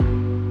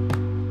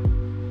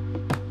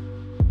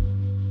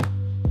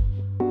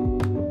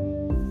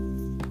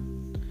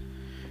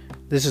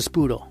This is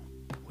Spoodle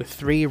with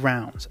 3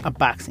 Rounds, a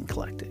boxing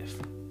collective.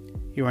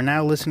 You are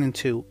now listening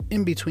to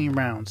In Between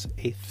Rounds,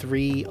 a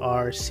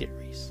 3R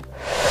series.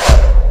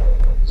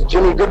 It's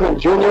Jimmy Goodman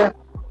Jr.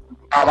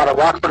 I'm out of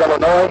Rockford,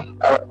 Illinois,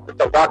 with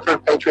the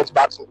Rockford Patriots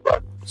Boxing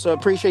Club. So I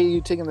appreciate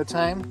you taking the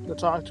time to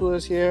talk to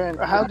us here. And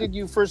how did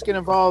you first get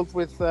involved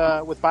with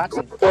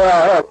boxing?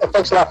 Well,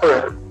 thanks a lot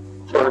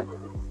for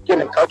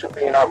getting in touch with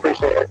me, and I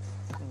appreciate it.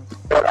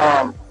 But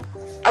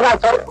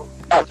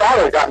my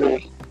father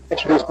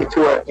introduced me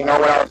to it, when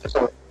I was just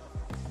a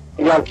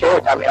young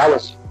kid. I mean, I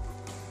was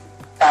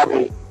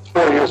probably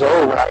 4 years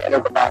old when I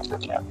entered the boxing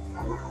gym.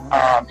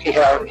 He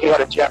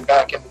had a gym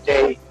back in the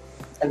day,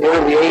 in the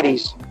early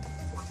 80s,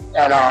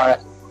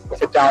 and with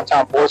the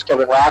Downtown Boys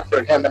Club in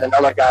Rockford, him and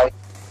another guy,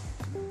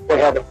 they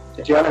had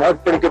the gym and had a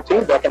pretty good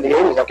team back in the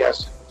 80s, I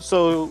guess.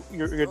 So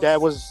your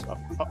dad was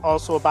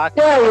also a boxer?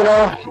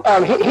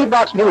 Yeah, he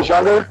boxed when he was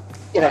younger.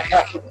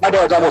 Heck, my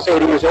dad's almost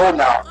 80 years old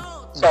now.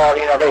 So,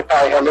 they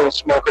probably had little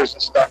smokers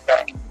and stuff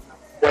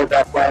way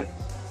back when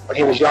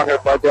he was younger.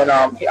 But then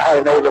I had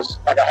an oldest,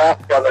 like a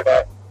half brother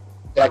that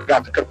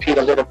got to compete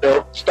a little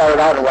bit.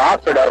 Started out in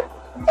Rockford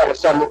at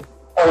some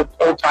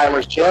old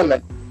timers gym,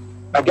 and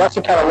I guess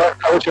I kind of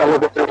learned coaching a little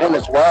bit through him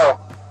as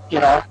well.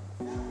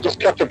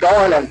 Just kept it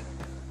going, and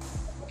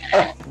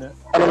it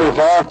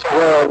evolved to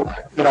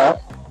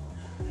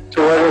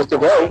where it is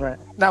today. Right.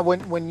 Now,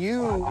 when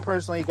you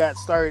personally got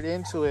started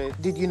into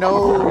it, did you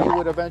know you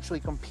would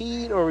eventually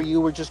compete, or you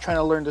were just trying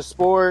to learn the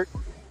sport?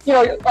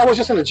 I was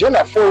just in the gym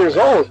at 4 years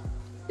old.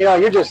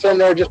 You're just in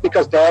there just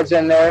because Dad's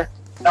in there.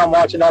 And I'm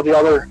watching all the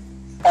other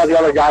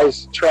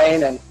guys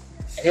train, and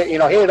he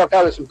ended up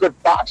having some good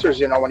boxers.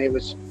 When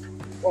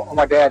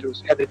my dad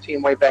had the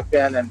team way back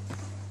then,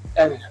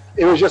 and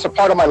it was just a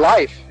part of my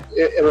life.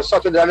 It was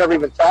something that I never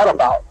even thought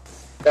about.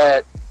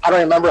 That I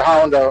don't remember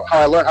how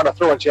I learned how to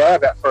throw a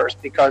jab at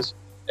first, because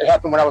it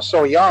happened when I was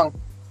so young.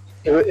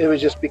 It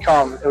was just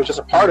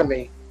a part of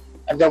me.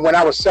 And then when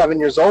I was 7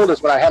 years old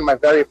is when I had my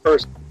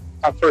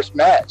first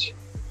match,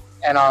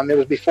 and it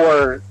was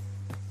before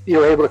you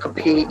were able to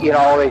compete.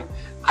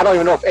 I don't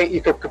even know if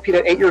you could compete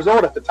at 8 years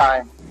old at the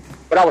time,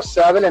 but I was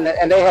 7,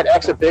 and they had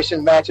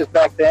exhibition matches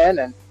back then,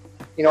 and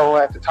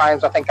at the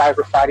times I think guys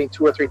were fighting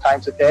 2 or 3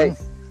 times a day.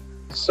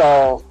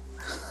 So.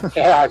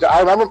 Yeah,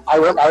 I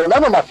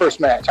remember my first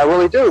match. I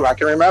really do. I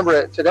can remember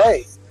it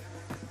today.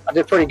 I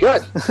did pretty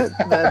good.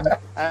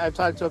 I've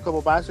talked to a couple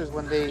of boxers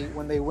when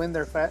they win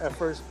their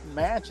first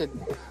match, it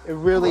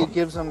really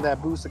gives them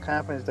that boost of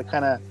confidence to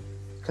kind of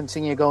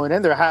continue going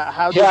in there.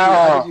 How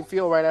did you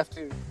feel right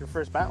after your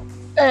first bout?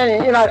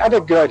 And I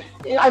did good.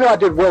 I know I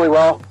did really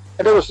well.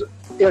 And it was,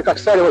 like I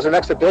said, it was an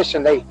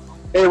exhibition. They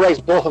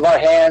raised both of our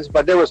hands,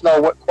 but there was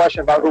no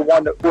question about who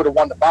would have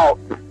won the bout.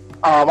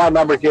 I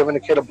remember giving the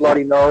kid a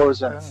bloody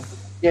nose, and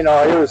it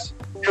was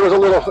a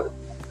little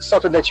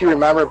something that you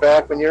remember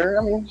back when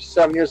you're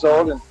 7 years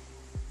old, and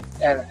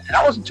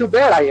that wasn't too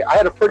bad. I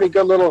had a pretty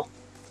good little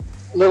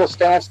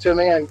stance to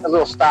me and a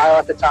little style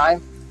at the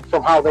time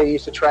from how they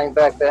used to train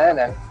back then,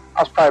 and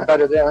I was probably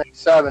better there at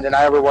 7 than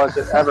I ever was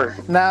ever.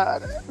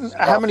 Now,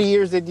 how many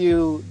years did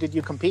you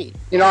compete?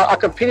 I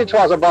competed till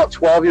I was about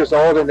 12 years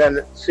old, and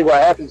then see what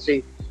happened.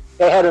 See,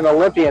 they had an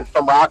Olympian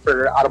from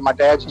Rockford out of my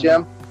dad's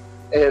gym.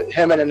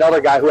 Him and another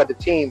guy who had the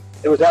team.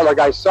 It was that other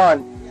guy's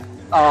son.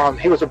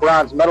 He was a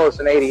bronze medalist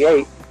in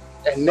 '88,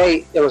 and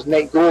it was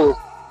Nate Gould.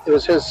 It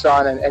was his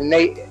son, and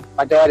Nate,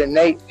 my dad and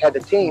Nate had the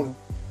team.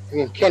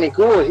 Kenny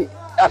Gould,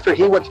 after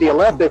he went to the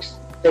Olympics,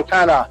 the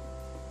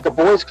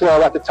boys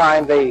club at the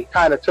time, they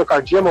kind of took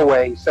our gym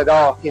away. Said,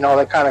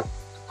 they kind of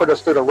put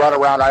us through the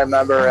runaround, I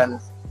remember, and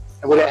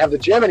we didn't have the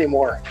gym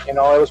anymore. It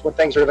was when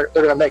they're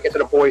going to make it to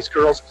the boys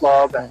girls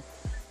club, and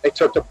they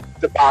took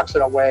the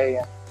boxing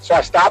away. So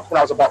I stopped when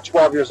I was about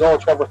 12 years old,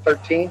 12 or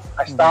 13.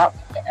 I stopped.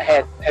 I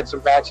had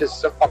some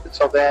matches up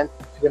until then.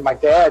 And then my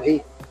dad,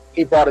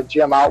 he bought a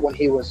gym out when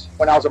I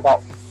was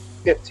about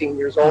 15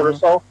 years old or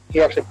so.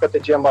 He actually put the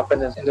gym up in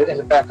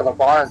the back of a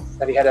barn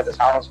that he had at his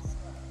house.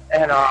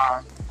 And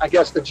I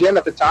guess the gym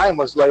at the time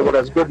was labeled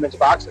as Goodman's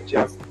Boxing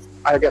Gym.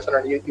 I guess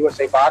under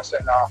USA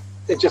Boxing.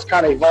 It just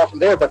kind of evolved from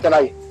there. But then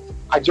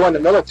I joined the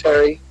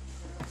military,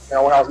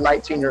 when I was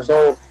 19 years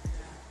old.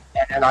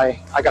 And I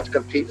got to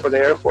compete for the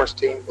Air Force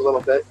team a little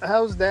bit.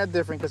 How's that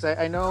different? Because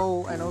I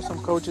know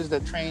some coaches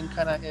that train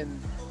kind of in,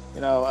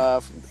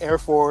 Air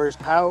Force.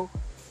 How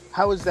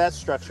is that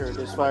structured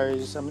as far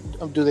as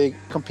do they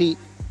compete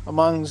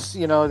amongst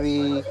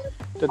the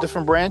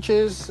different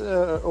branches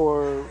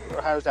or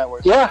how does that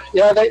work? Yeah,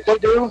 they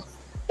do.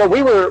 But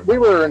we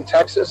were in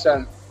Texas,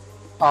 and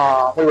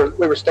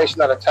we were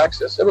stationed out of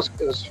Texas. It was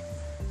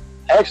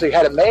I actually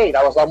had it made.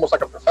 I was almost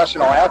like a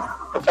professional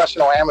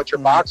amateur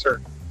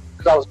boxer.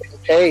 I was being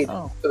paid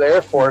to the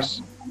Air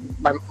Force,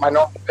 my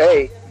normal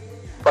pay,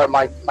 but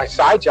my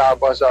side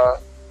job was I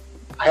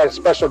had a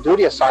special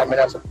duty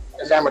assignment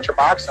as amateur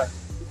boxing.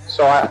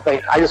 So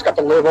I just got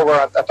to live over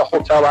at the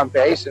hotel on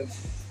base, and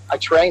I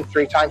trained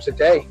 3 times a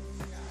day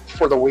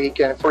for the week,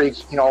 and for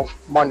each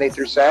Monday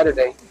through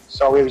Saturday.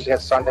 So we usually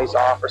had Sundays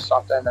off or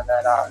something. And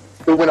then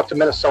we went up to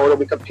Minnesota.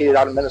 We competed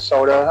out in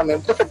Minnesota. I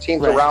mean, different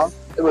teams around.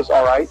 It was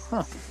all right.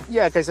 Huh.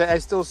 Yeah, because I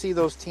still see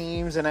those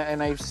teams, and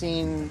I've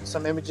seen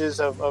some images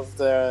of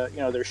the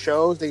their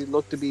shows. They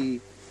look to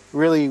be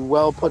really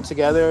well put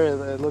together.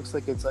 It looks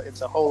like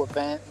it's a whole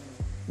event.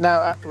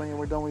 Now, when you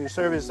were done with your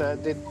service,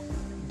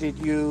 did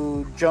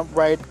you jump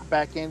right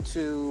back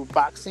into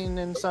boxing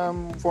in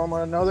some form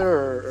or another?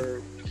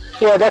 Or?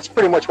 Yeah, that's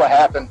pretty much what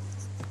happened.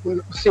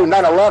 See,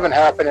 9/11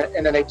 happened,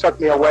 and then they took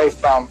me away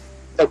from.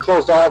 They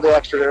closed all the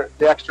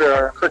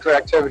extracurricular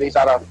activities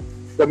out of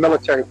the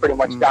military pretty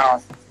much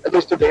down. At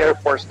least through the Air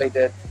Force they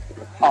did.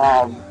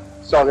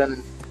 So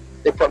then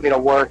they put me to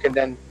work, and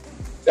then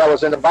that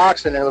was into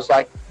boxing. And it was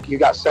like you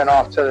got sent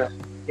off to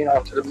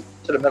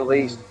the Middle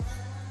East,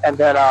 and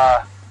then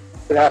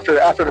after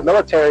the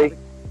military,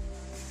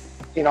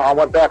 I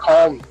went back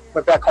home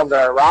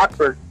to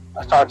Rockford.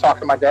 I started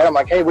talking to my dad. I'm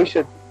like, hey, we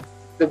had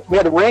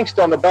the ring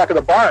still in the back of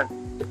the barn.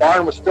 The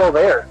barn was still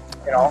there.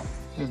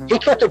 He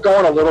kept it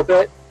going a little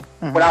bit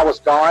when I was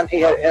gone.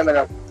 He had him and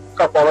a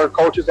couple other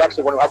coaches,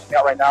 actually one who helps me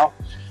out right now.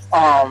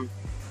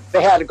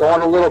 They had it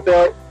going a little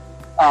bit,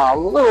 a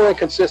little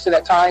inconsistent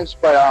at times,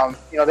 but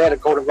they had a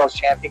Golden Gloves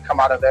champion come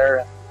out of there.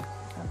 And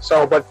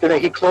so, but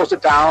then he closed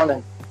it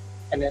down,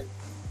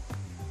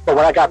 but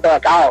when I got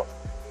back out,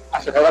 I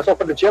said, hey, let's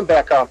open the gym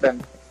back up,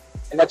 and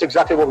that's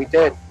exactly what we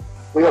did.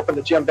 We opened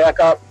the gym back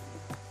up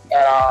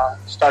and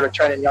started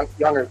training young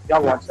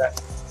ones then.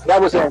 That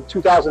was in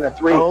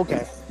 2003. Oh,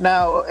 okay.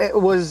 Now,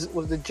 was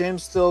the gym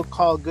still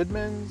called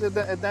Goodman's at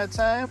that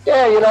time?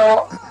 Yeah,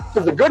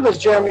 the Goodman's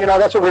gym,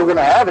 that's what we were going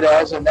to have it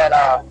as. And then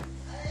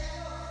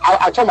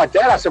I told my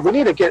dad, I said, we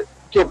need to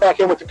get back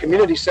in with the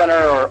community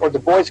center or the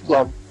boys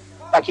club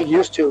like he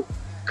used to.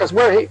 Because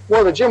where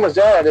the gym was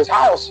at his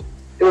house,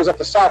 it was at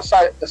the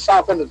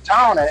south end of the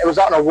town, and it was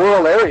out in a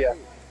rural area.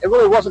 It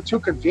really wasn't too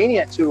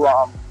convenient to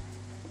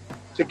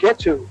get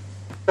to.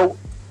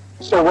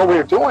 So what we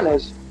were doing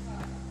is,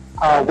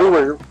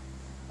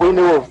 we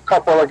knew of a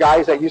couple of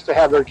guys that used to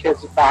have their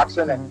kids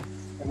boxing, and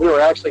we were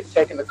actually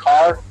taking the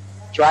car,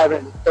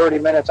 driving 30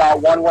 minutes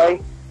out one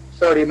way,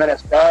 30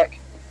 minutes back,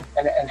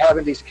 and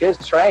having these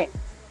kids train.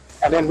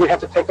 And then we'd have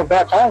to take them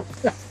back home.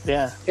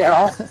 Yeah.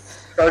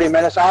 30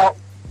 minutes out,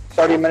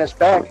 30 minutes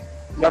back.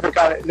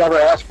 Never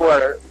asked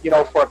for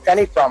a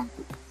penny from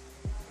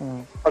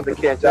the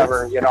kids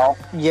ever,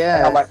 Yeah.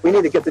 And I'm like, we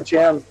need to get the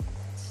gym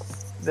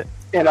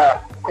in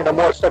a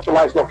more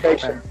centralized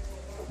location. Right.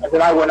 And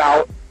then I went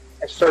out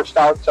and searched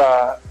out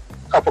a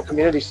couple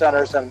community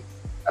centers, and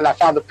I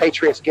found the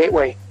Patriots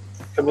Gateway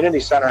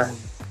Community Center.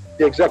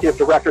 The executive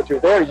director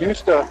through there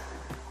used to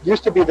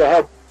be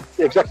the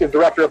executive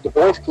director of the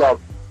boys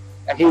club,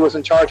 and he was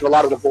in charge of a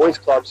lot of the boys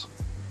clubs,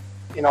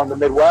 in the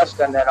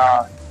Midwest. And then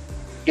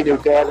he knew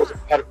Dad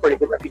had a pretty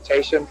good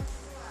reputation.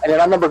 And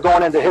then I remember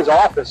going into his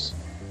office.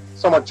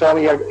 Someone told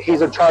me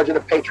he's in charge of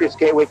the Patriots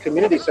Gateway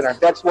Community Center.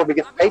 That's where we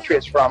get the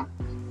Patriots from,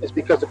 is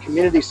because the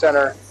community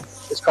center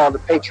is called the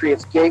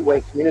Patriots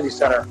Gateway Community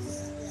Center.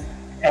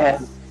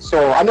 And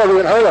so I never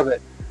even heard of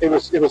it. It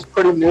was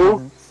pretty new.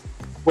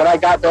 When I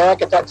got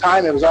back at that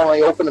time, it was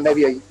only open to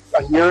maybe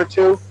a year or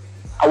two.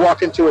 I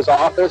walked into his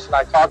office and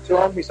I talked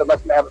to him. He said,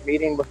 let's have a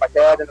meeting with my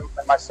dad and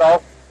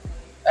myself.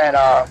 And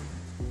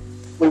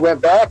we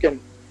went back, and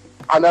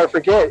I'll never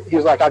forget. He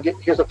was like,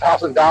 here's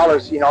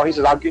 $1,000. He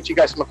said, I'll get you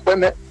guys some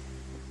equipment.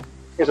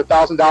 Here's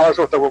 $1,000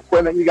 worth of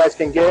equipment you guys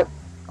can get.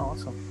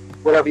 Awesome.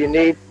 Whatever you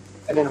need.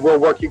 And then we'll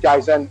work you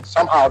guys in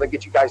somehow to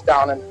get you guys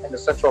down in the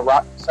center of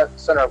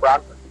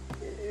Rockford.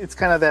 It's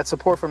kind of that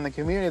support from the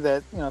community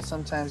that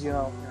sometimes you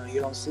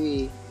don't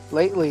see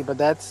lately, but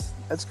that's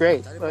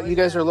great. You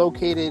guys are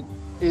located,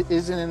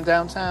 isn't in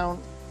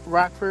downtown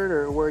Rockford,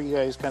 or where are you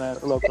guys kind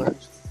of located?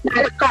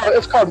 Yeah,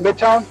 it's called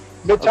Midtown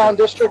okay.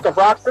 District of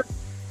Rockford.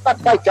 Not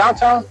quite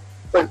downtown,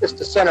 but it's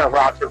the center of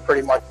Rockford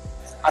pretty much.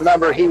 I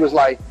remember he was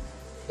like,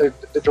 the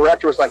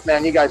director was like,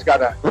 man, we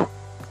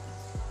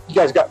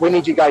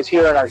need you guys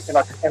here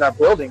in our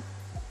building.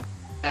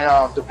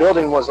 And the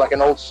building was like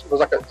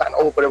not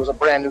old, but it was a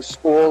brand new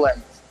school,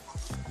 and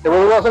there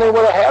really wasn't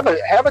anywhere to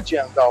have a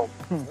gym though.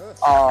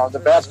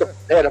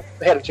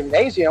 They had a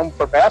gymnasium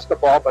for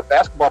basketball, but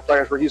basketball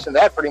players were using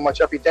that pretty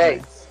much every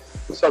day.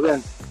 So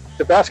then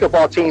the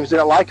basketball teams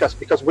didn't like us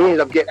because we ended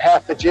up getting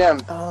half the gym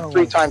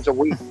 3 times a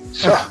week.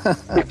 So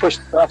we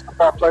pushed the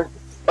basketball players.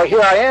 But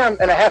here I am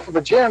in a half of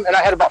a gym, and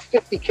I had about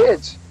 50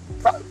 kids,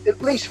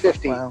 at least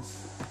 50. Wow.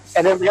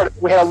 And then we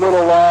had a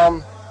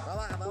little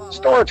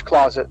storage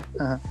closet.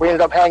 We ended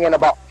up hanging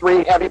about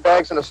 3 heavy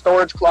bags in the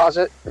storage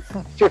closet,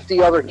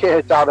 50 other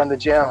kids out in the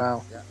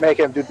gym,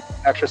 making them do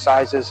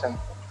exercises and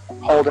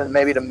holding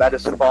maybe the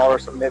medicine ball or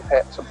some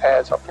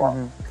pads up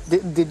front.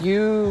 Did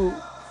you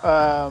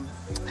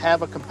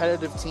have a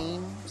competitive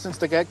team since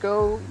the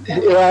get-go?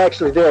 Yeah, I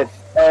actually did.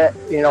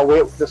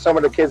 Some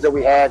of the kids that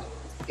we had,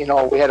 we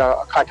had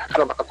a kind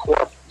of like a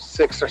core of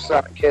 6 or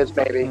 7 kids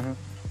maybe.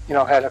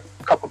 Had a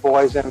couple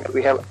boys, and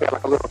we had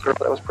like a little girl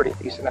that was pretty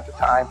decent at the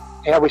time.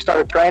 Yeah, we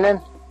started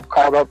training,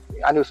 called up.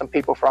 I knew some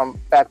people from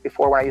back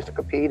before when I used to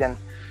compete, and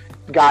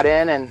got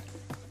in and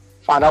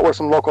found out where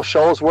some local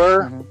shows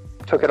were,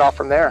 took it off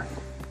from there.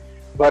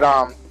 But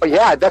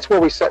yeah, that's where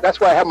that's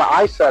where I had my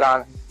eyes set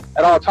on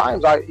at all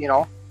times. I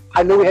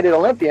knew we had an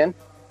Olympian,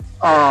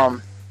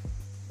 and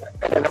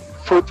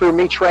through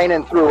me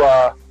training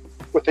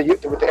with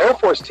the Air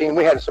Force team,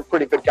 we had some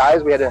pretty good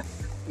guys. We had a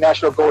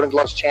National Golden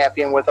Gloves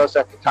champion with us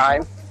at the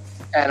time,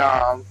 and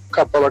a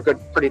couple of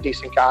pretty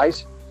decent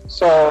guys.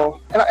 So,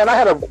 and I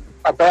had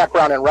a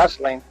background in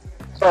wrestling,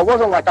 so it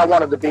wasn't like I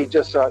wanted to be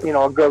just a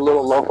good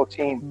little local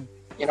team.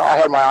 I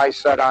had my eyes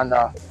set on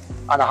a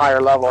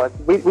higher level.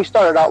 We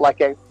started out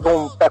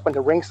going back when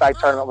the ringside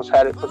tournament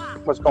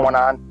was going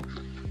on,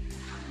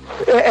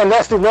 and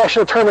that's the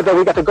national tournament that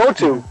we got to go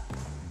to,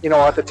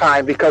 at the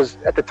time, because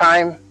at the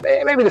time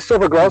maybe the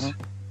Silver Gloves,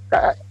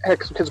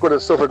 heck, some kids go to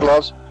the Silver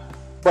Gloves,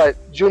 but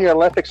Junior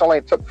Olympics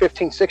only took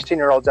 15,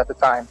 16-year-olds at the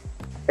time.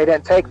 They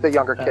didn't take the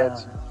younger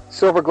kids.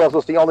 Silver Gloves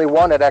was the only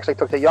one that actually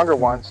took the younger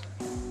ones,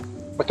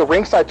 but the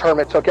ringside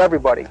tournament took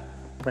everybody,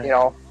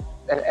 right.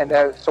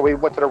 So we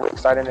went to the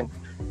ringside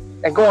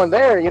and going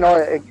there,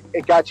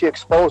 it got you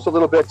exposed a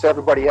little bit to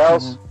everybody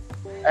else,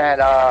 and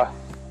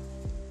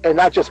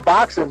not just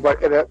boxing,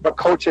 but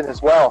coaching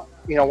as well.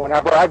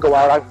 Whenever I go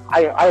out,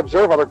 I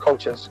observe other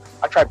coaches.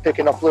 I try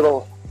picking up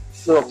little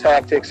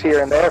tactics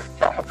here and there.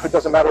 It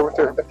doesn't matter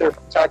if they're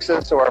from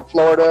Texas or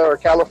Florida or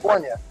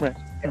California. Right.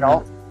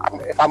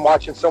 If I'm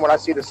watching someone, I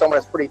see that someone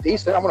that's pretty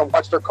decent, I'm going to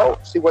watch their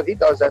coach, see what he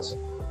does. That's,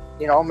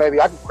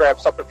 maybe I can grab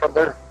something from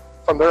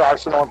their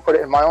arsenal and put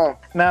it in my own.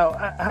 Now,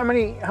 how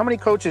many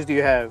coaches do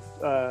you have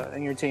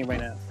in your team right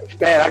now?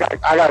 Man,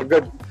 I got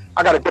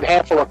a good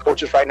handful of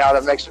coaches right now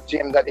that makes the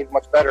team that even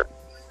much better.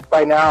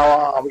 Right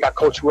now, we got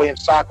Coach William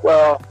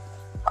Sockwell,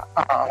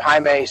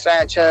 Jaime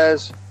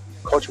Sanchez,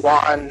 Coach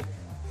Juan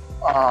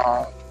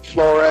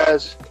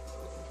Flores.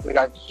 We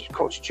got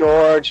Coach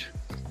George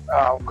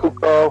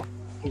Cuco.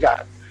 We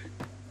got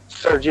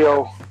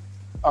Sergio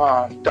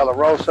De La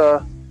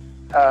Rosa.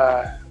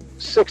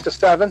 6 to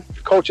 7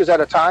 coaches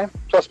at a time,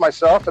 plus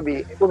myself.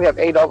 We have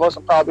 8 of us,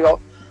 probably all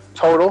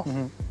total.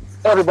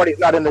 Everybody's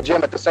not in the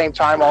gym at the same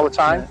time all the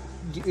time.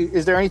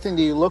 Is there anything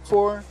that you look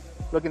for,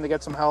 looking to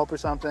get some help or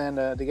something,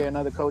 to get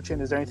another coach in?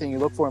 Is there anything you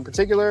look for in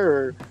particular,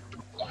 or?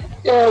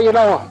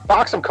 Yeah,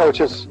 boxing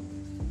coaches,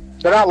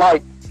 they're not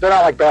like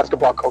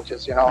basketball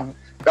coaches.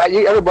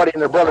 Everybody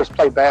and their brothers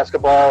play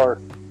basketball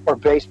or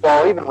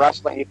baseball, even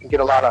wrestling. You can get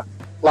a lot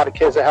of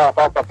kids that help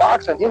out. But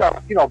boxing,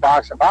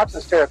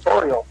 boxing's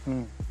territorial.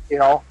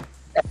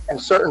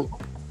 And certain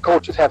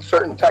coaches have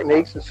certain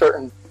techniques and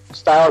certain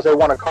styles they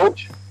want to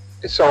coach.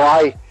 So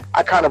I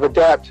kind of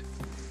adapt.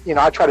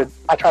 I try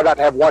not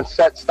to have one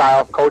set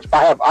style of coach,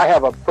 but I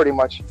have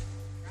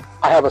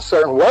a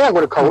certain way I'm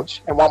going to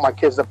coach and want my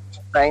kids to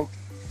train.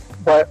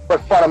 But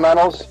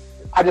fundamentals,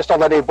 I just don't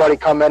let anybody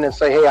come in and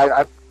say, hey,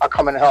 I'll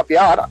come in and help you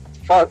out.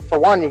 For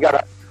one, you got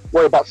to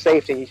worry about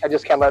safety. I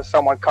just can't let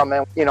someone come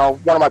in. One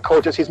of my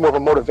coaches, he's more of a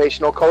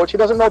motivational coach. He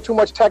doesn't know too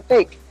much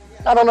technique.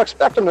 I don't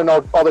expect him to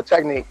know all the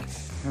technique,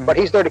 but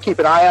he's there to keep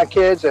an eye on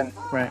kids, and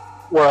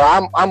where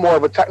I'm more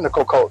of a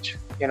technical coach.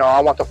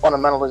 I want the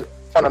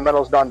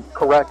fundamentals done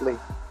correctly.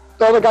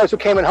 The other guys who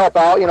came and help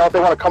out, if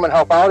they want to come and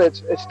help out,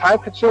 it's time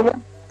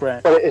consuming,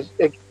 right? But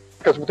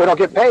because they don't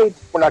get paid,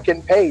 we're not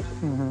getting paid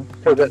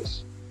for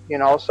this,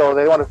 so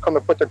they want to come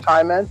and put their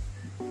time in,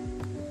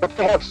 but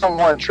they have some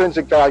more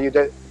intrinsic value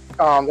that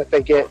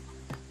they get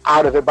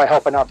out of it by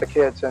helping out the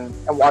kids and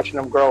watching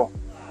them grow.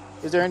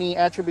 Is there any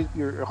attribute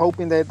you're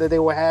hoping that they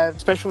will have,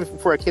 especially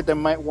for a kid that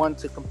might want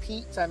to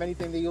compete? Have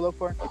anything that you look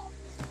for?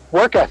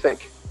 Work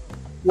ethic.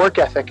 Work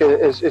ethic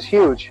is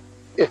huge.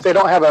 If they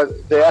don't have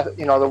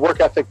the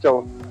work ethic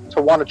to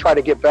want to try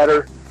to get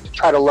better, to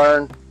try to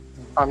learn,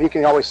 you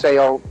can always say,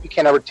 oh, you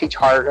can't ever teach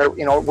hard.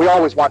 We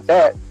always want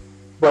that,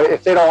 but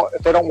if they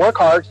don't work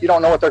hard, you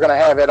don't know what they're going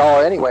to have at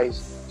all, anyways.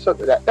 So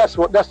that's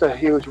the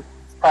huge,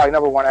 probably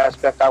number one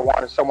aspect I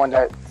want, is someone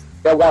that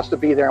wants to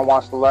be there and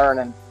wants to learn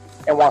and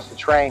wants to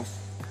train.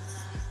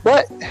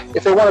 But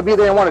if they want to be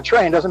there and want to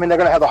train, doesn't mean they're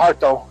going to have the heart,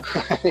 though.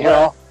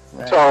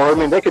 Right. So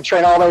they could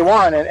train all they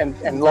want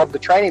and love the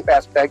training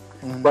aspect,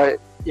 but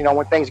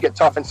when things get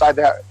tough inside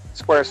that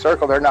square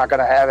circle, they're not going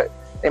to have it.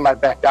 They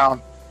might back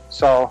down.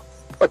 So,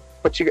 but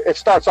it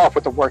starts off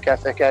with the work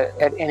ethic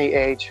at any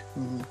age.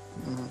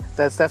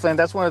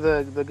 That's one of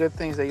the good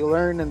things that you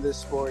learn in this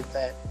sport,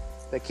 that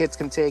kids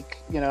can take,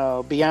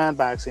 beyond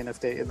boxing if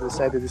they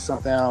decide to do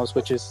something else,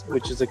 which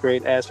is a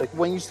great aspect.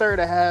 When you started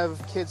to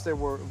have kids that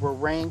were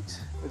ranked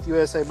with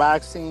USA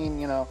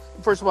Boxing,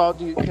 first of all,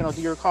 do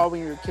you recall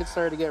when your kids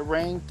started to get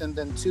ranked, and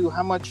then two,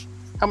 how much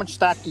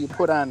stock do you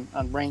put on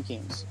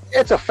rankings?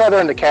 It's a feather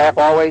in the cap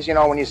always,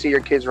 when you see your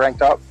kids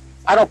ranked up.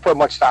 I don't put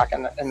much stock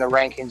in the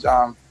rankings.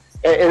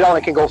 It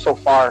only can go so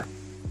far.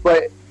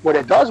 But what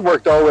it does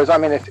work though is,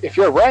 if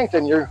you're ranked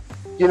and you're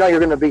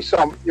going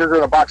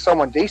to box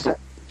someone decent,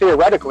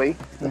 theoretically,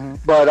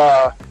 but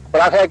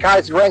I've had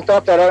guys ranked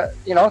up that are,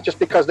 just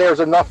because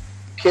there's enough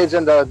kids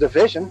in the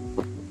division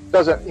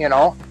doesn't,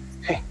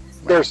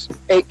 there's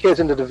 8 kids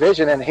in the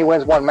division and he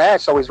wins one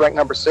match, so he's ranked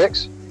number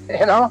 6,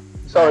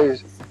 so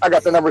I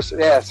got the numbers.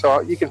 Yeah,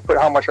 so you can put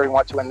how much you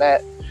want to in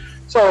that.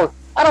 So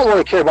I don't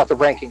really care about the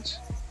rankings.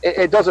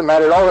 It doesn't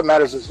matter. All that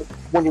matters is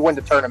when you win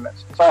the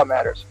tournaments. That's all that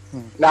matters.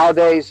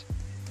 Nowadays,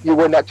 you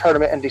win that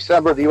tournament in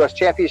December, the U.S.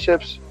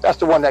 Championships. That's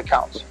the one that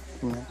counts.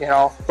 You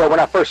know. But when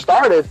I first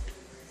started,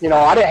 you know,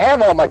 I didn't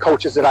have all my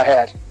coaches that I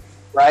had.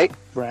 Right.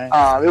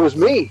 It was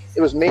me.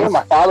 It was me and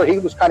my father. He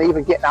was kind of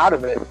even getting out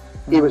of it.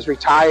 He was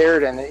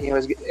retired, and he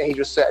was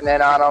sitting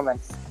in on them. And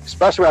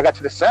especially when I got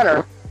to the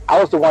center, I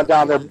was the one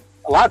down there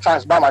a lot of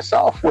times by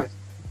myself with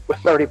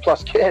 30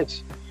 plus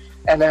kids.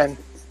 And then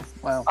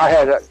I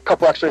had a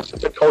couple extra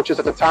assistant coaches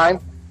at the time.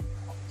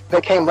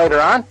 They came later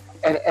on,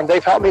 and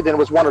they've helped me. Then it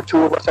was one or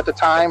two of us at the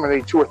time, or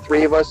maybe two or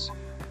three of us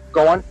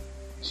going.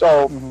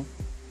 So,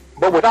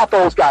 but without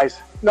those guys,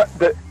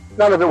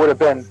 none of it would have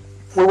been.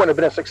 We wouldn't have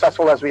been as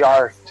successful as we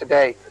are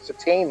today as a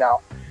team now.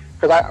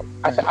 Because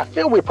I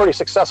feel we're pretty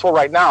successful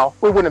right now.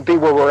 We wouldn't be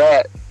where we're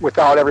at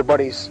without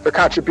their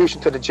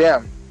contribution to the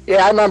gym.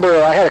 Yeah, I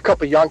remember I had a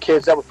couple of young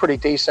kids that were pretty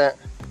decent.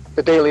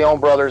 The De Leon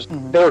brothers,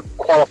 they were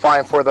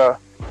qualifying for the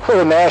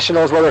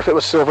nationals, whether if it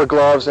was Silver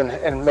Gloves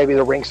and maybe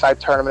the ringside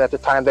tournament at the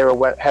time. They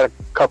had a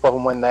couple of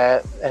them win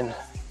that, and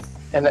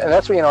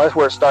that's where, that's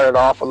where it started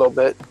off a little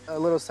bit. A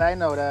little side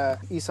note: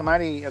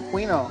 Isamari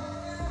Aquino,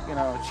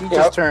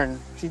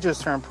 she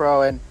just turned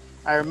pro, and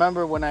I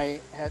remember when I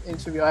had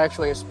interviewed. I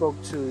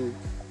spoke to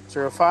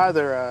her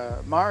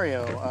father,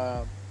 Mario,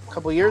 a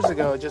couple of years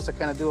ago, just to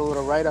kind of do a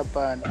little write up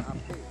on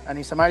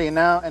Isamari,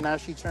 and now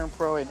she turned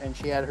pro, and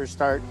she had her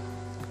start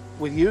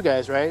with you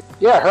guys, right?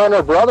 Yeah, her and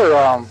her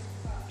brother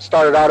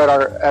started out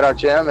at our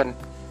gym, and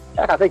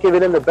heck, I think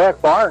even in the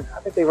back barn. I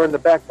think they were in the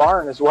back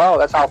barn as well.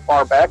 That's how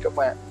far back it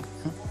went.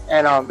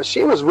 And but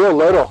she was real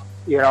little.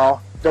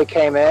 They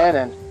came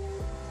in,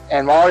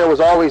 and Mario was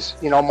always,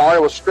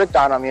 Mario was strict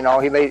on them.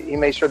 He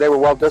made sure they were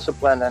well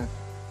disciplined,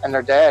 and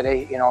their dad,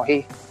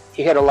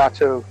 he had a lot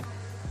to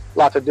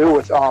do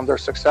with their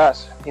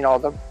success.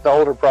 The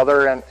older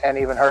brother and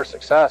even her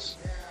success.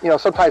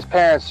 Sometimes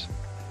parents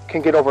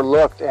can get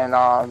overlooked,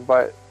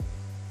 but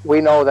we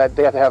know that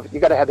you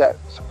got to have that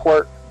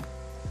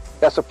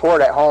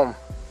support at home,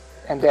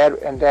 and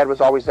dad was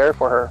always there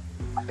for her.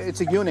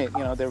 It's a unit,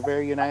 they're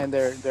very united.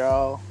 They're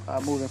all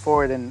moving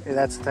forward, and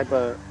that's the type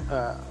of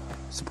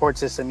support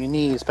system you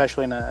need,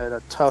 especially in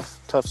a tough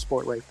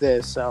sport like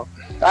this. So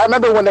I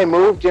remember when they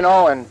moved, and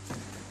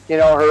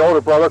her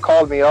older brother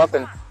called me up,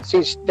 and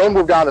they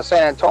moved down to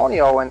San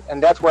Antonio,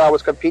 and that's where I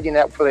was competing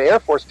for the Air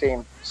Force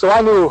team. So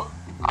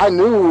I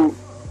knew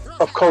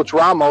of Coach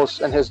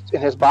Ramos and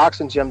his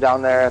boxing gym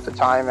down there at the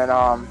time, and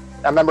I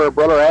remember her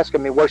brother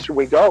asking me, where should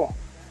we go?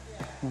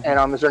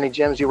 And is there any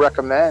gyms you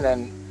recommend?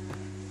 And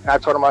I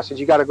told him, I said,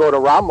 you got to go to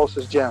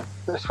Ramos's gym.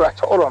 That's what I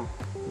told him.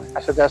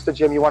 I said, that's the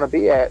gym you want to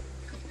be at.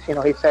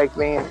 He thanked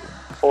me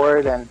for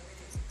it, and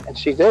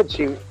she did.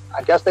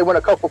 I guess they went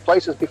a couple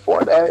places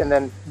before that, and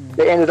then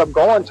they ended up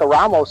going to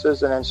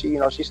Ramos's, and then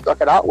she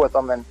stuck it out with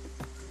them, and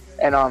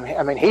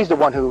I mean, he's the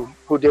one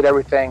who did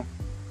everything,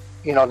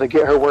 to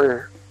get her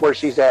where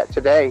she's at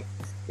today.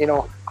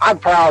 I'm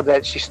proud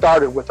that she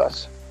started with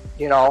us.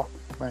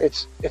 Right.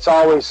 It's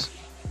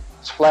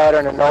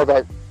flattering to know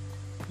that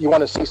you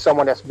want to see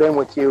someone that's been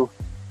with you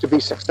to be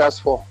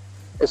successful.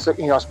 It's,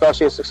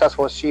 especially as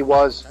successful as she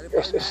was,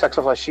 as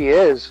successful as she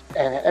is,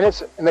 and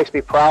it makes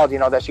me proud,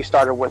 that she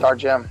started with our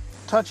gym.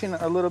 Touching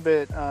a little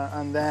bit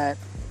on that,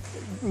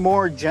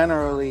 more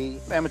generally,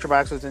 amateur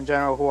boxers in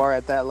general who are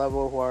at that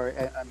level, who are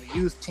on the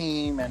youth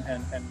team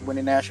and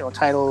winning national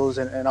titles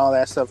and all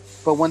that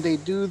stuff. But when they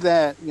do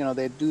that,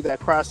 they do that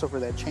crossover,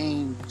 that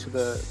change to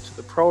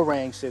the pro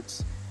ranks,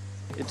 it's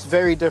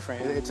very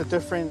different.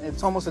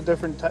 It's almost a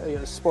different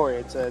sport.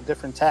 It's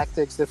different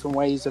tactics, different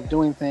ways of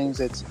doing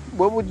things.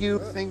 What would you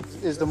think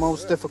is the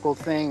most difficult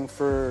thing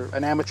for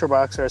an amateur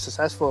boxer, a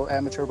successful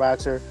amateur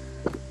boxer,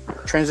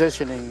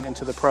 transitioning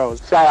into the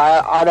pros? See,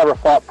 I never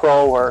fought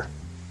pro, or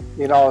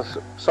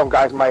some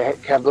guys might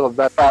have a little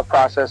bit thought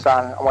process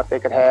on what they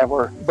could have,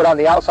 but on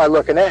the outside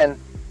looking in,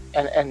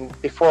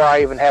 and before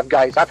I even have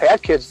guys, I've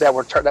had kids that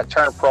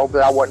turned pro,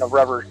 but I wouldn't have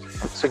ever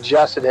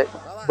suggested it.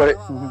 But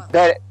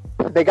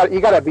you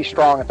got to be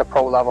strong at the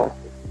pro level.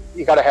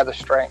 You got to have the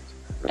strength,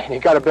 and you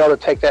got to be able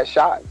to take that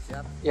shot.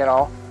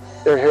 You're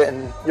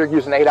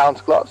using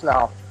 8-ounce gloves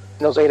now.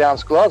 And those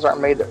 8-ounce gloves they're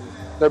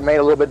made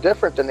a little bit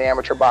different than the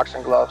amateur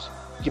boxing gloves.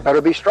 You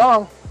better be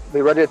strong,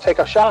 be ready to take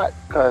a shot,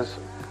 because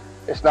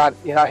you're not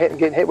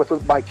getting hit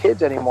by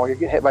kids anymore. You're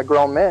getting hit by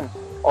grown men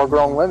or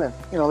grown women.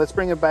 Let's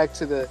bring it back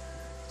to the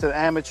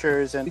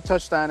amateurs, and we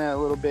touched on it a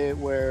little bit,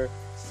 where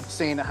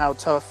seeing how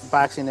tough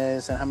boxing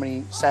is and how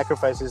many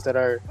sacrifices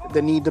that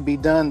need to be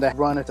done to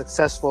run a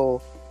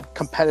successful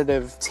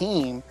competitive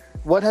team.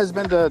 What has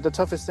been the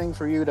toughest thing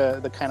for you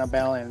to kind of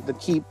balance, to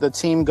keep the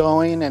team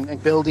going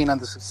and building on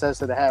the success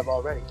that they have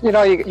already? You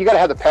got to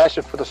have the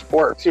passion for the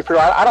sport. See,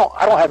 I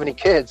don't have any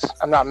kids.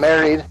 I'm not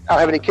married. I don't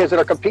have any kids that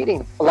are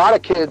competing. A lot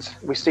of kids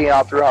we see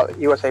out throughout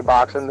USA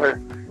boxing,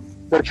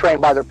 they're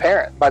trained by their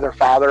parent, by their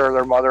father or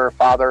their mother or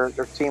father,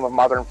 their team of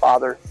mother and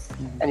father.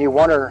 And you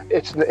wonder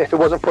if it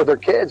wasn't for their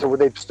kids, would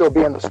they still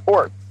be in the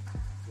sport?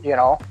 You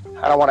know,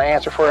 I don't want to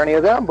answer for any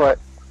of them, but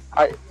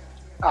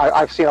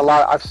I've seen a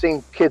lot. I've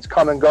seen kids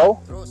come and go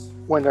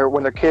when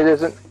their kid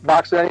isn't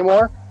boxing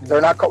anymore.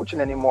 They're not coaching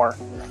anymore.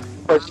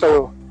 But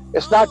so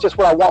it's not just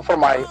what I want for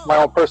my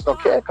own personal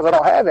kid, because I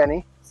don't have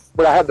any,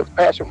 but I have the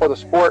passion for the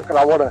sport because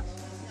I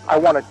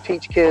want to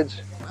teach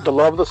kids the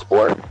love of the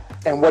sport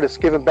and what it's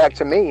given back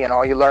to me. You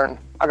know, you learn.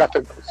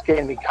 It's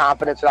given me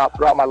confidence out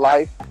throughout my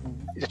life.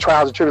 The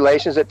trials and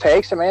tribulations it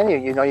takes, and man,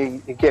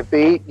 you get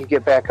beat, you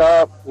get back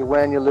up, you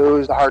win, you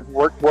lose, the hard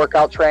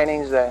workout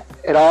trainings,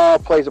 it all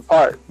plays a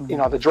part. You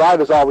know, the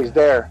drive is always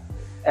there,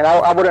 and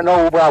I wouldn't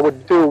know what I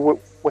would do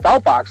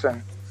without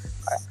boxing,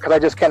 because I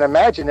just can't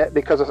imagine it,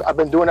 because I've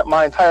been doing it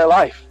my entire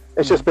life.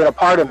 It's just been a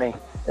part of me,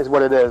 is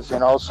what it is, you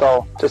know.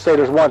 So to say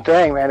there's one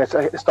thing, man, it's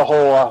the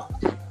whole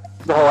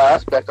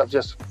aspect of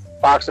just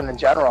boxing in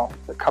general,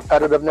 the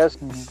competitiveness,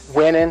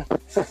 winning,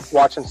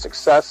 watching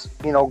success,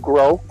 you know,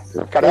 grow.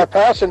 Gotta have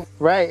passion.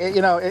 Right.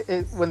 You know,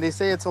 when they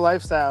say it's a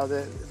lifestyle,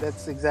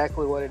 that's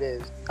exactly what it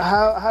is.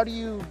 How do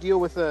you deal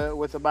with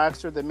a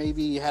boxer that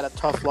maybe had a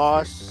tough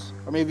loss,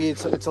 or maybe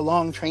it's a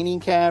long training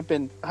camp,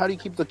 and how do you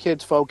keep the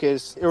kids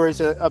focused, or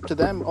is it up to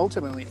them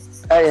ultimately?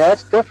 Hey,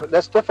 that's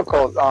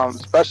difficult,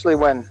 especially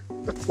when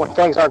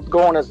things aren't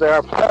going as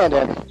they're planned,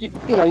 and you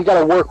know, you got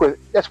to work with.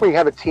 That's where you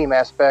have a team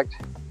aspect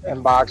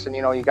in boxing.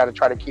 You know, you got to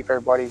try to keep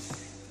everybody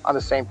on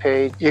the same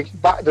page.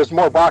 There's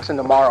more boxing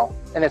tomorrow,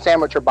 and it's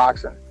amateur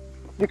boxing.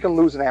 You can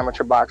lose in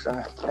amateur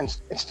boxing and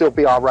still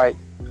be all right.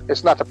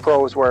 It's not the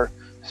pros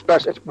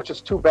especially, which is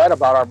too bad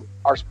about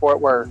our sport,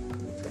 where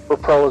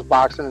pros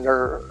boxing,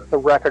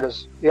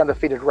 the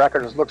undefeated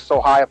record is looked so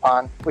high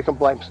upon. We can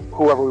blame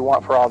whoever we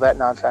want for all that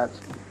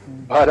nonsense.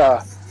 But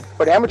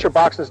amateur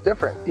boxing is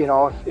different. You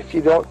know, if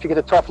you get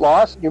a tough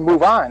loss, you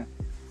move on.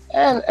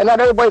 And not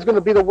everybody's going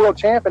to be the world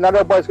champ, and not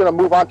everybody's going to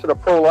move on to the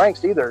pro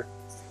ranks either.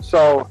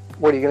 So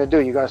what are you going to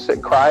do? You're going to sit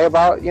and cry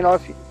about, you know,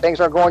 if things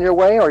aren't going your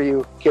way, or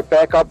you get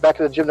back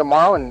to the gym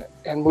tomorrow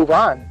and move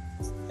on.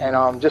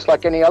 And just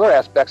like any other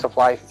aspects of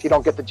life, if you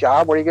don't get the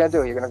job, what are you going to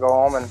do? You're going to go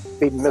home and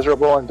be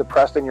miserable and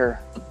depressed in your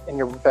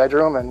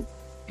bedroom and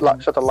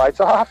shut the lights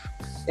off?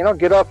 You know,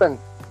 get up and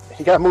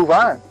you got to move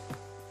on.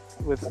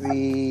 With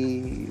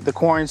the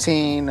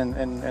quarantine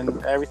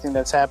and everything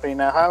that's happening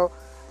now,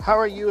 how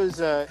are you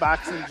as a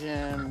boxing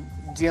gym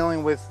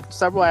dealing with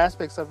several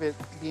aspects of it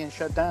being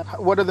shut down?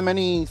 What are the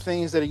many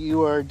things that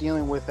you are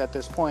dealing with at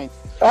this point?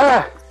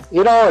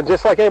 You know,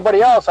 just like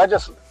anybody else, I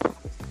just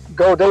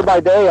go day by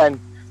day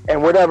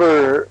and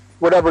whatever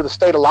the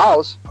state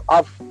allows.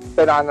 I've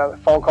been on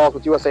phone calls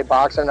with USA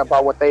Boxing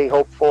about what they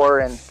hope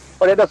for,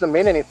 but it doesn't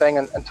mean anything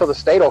until the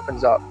state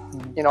opens up.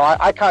 You know,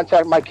 I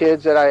contact my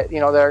kids they're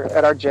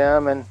at our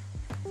gym, and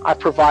I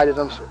provided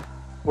them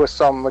with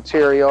some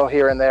material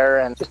here and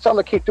there, and just tell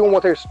them to keep doing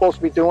what they're supposed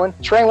to be doing.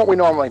 Train what we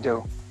normally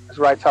do, is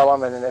what I tell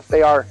them. And if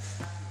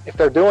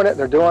they're doing it,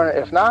 they're doing it.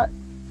 If not,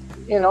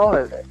 you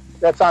know,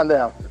 that's on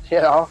them, you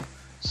know.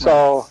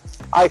 So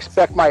I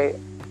expect my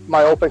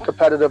open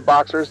competitive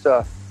boxers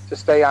to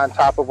stay on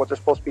top of what they're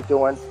supposed to be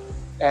doing.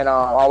 And I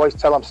always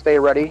tell them, stay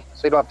ready,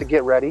 so you don't have to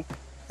get ready,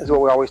 is what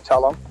we always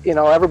tell them. You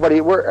know, everybody,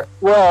 we're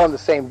all in the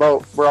same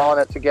boat. We're all in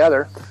it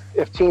together.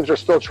 If teams are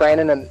still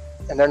training and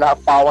they're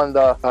not following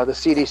the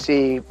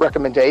CDC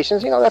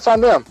recommendations, you know, that's on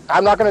them.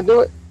 I'm not going to do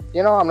it.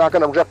 You know, I'm not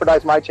going to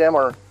jeopardize my gym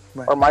or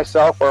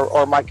myself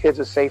or my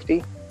kids'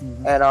 safety.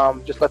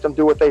 And just let them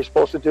do what they're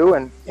supposed to do.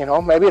 And, you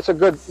know, maybe it's a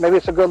good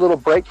little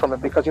break from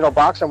it, because, you know,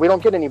 boxing, we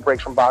don't get any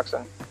breaks from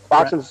boxing.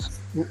 Boxing's,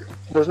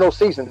 there's no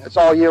season. It's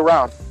all year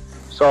round.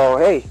 So,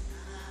 hey,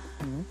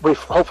 we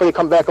hopefully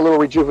come back a little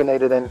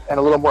rejuvenated and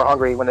a little more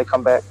hungry when they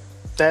come back.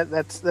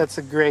 That's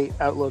a great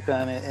outlook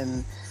on it.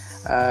 And,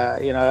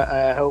 you know,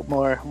 I hope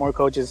more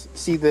coaches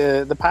see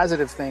the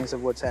positive things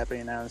of what's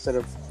happening now, instead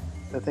of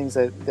the things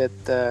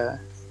that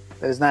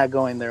is not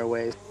going their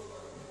way.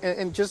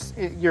 And just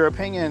your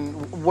opinion,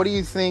 what do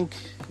you think,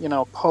 you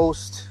know,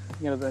 post,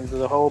 you know,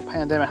 the whole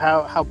pandemic,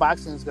 how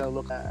boxing is going to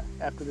look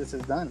after this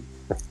is done?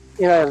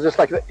 You know, just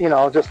like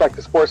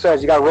the sport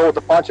says, you got to roll with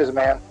the punches,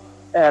 man.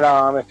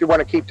 And if you want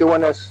to keep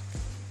doing this,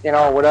 you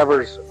know,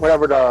 whatever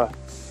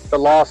the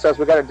law says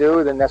we got to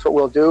do, then that's what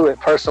we'll do. And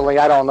personally,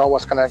 I don't know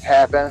what's going to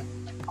happen.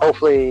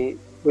 Hopefully,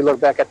 we look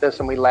back at this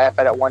and we laugh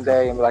at it one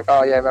day and be like,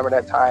 oh yeah, I remember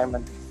that time,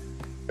 and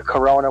the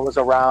corona was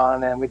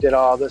around and we did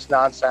all this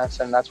nonsense.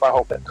 And that's why I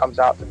hope it comes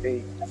out to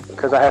be,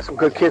 because I have some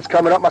good kids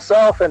coming up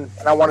myself, and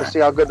I want to see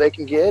how good they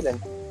can get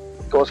and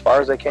go as far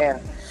as they can.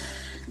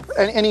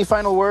 Any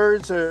final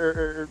words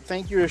or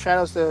thank you or shout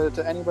outs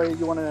to anybody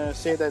you want to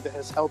say that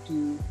has helped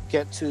you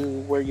get to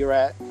where you're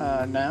at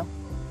now?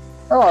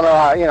 Oh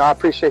no, you know, I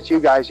appreciate you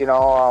guys, you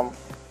know,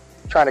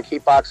 trying to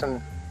keep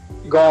boxing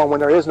going when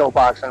there is no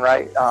boxing,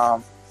 right?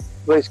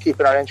 Really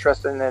keeping our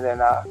interest in it,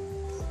 and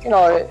you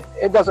know,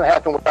 it doesn't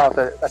happen without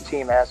a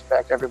team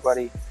aspect.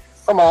 Everybody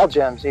from all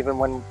gyms, even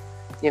when,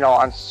 you know,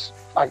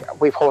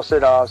 we've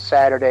hosted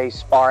Saturday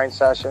sparring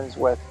sessions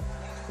with,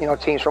 you know,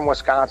 teams from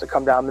Wisconsin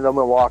come down to the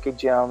Milwaukee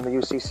gym, the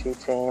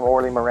UCC team,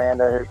 Orly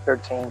Miranda, their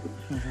team,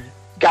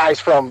 guys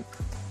from,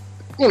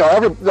 you know,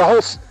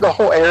 the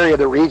whole area,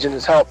 the region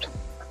has helped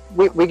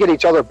we get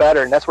each other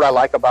better, and that's what I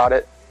like about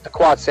it. The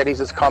Quad Cities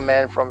has come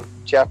in from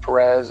Jeff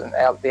Perez and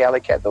the Alley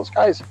Cat. Those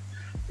guys,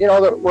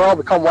 we're all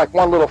become like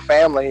one little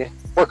family.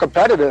 We're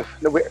competitive.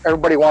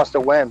 Everybody wants to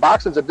win.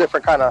 Boxing's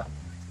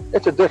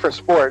it's a different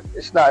sport.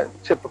 It's not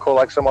typical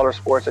like some other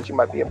sports that you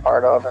might be a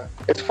part of. And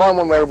it's fun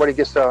when everybody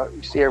gets to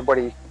see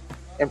everybody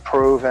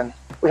improve, and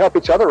we help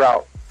each other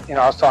out. I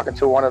was talking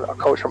to a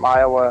coach from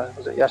Iowa,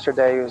 was it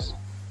yesterday? He was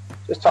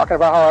just talking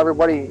about how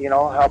everybody,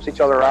 helps each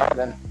other out,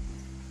 and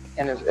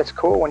it's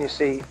cool when you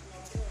see,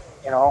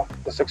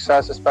 the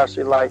success,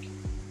 especially like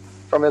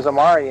from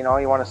Izamari.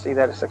 You want to see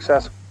that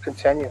success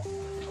continue.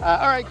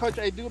 All right, Coach.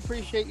 I do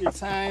appreciate your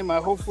time.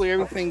 Hopefully,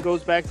 everything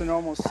goes back to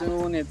normal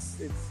soon. It's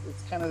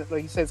kind of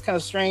like you said. It's kind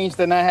of strange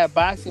to not have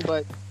boxing,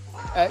 but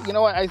you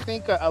know what? I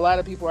think a lot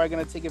of people are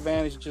going to take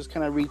advantage, just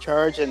kind of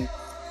recharge, and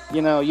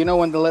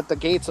when to let the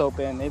gates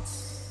open.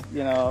 It's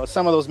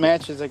some of those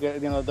matches are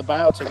the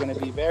bouts are going to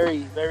be very,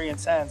 very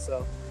intense.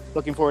 So,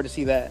 looking forward to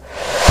see that.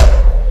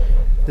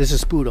 This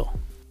is Spoodle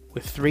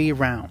with 3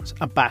 Rounds,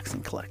 a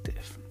boxing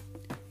collective.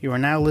 You are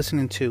now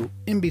listening to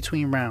In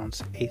Between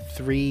Rounds, a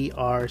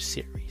 3R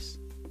series.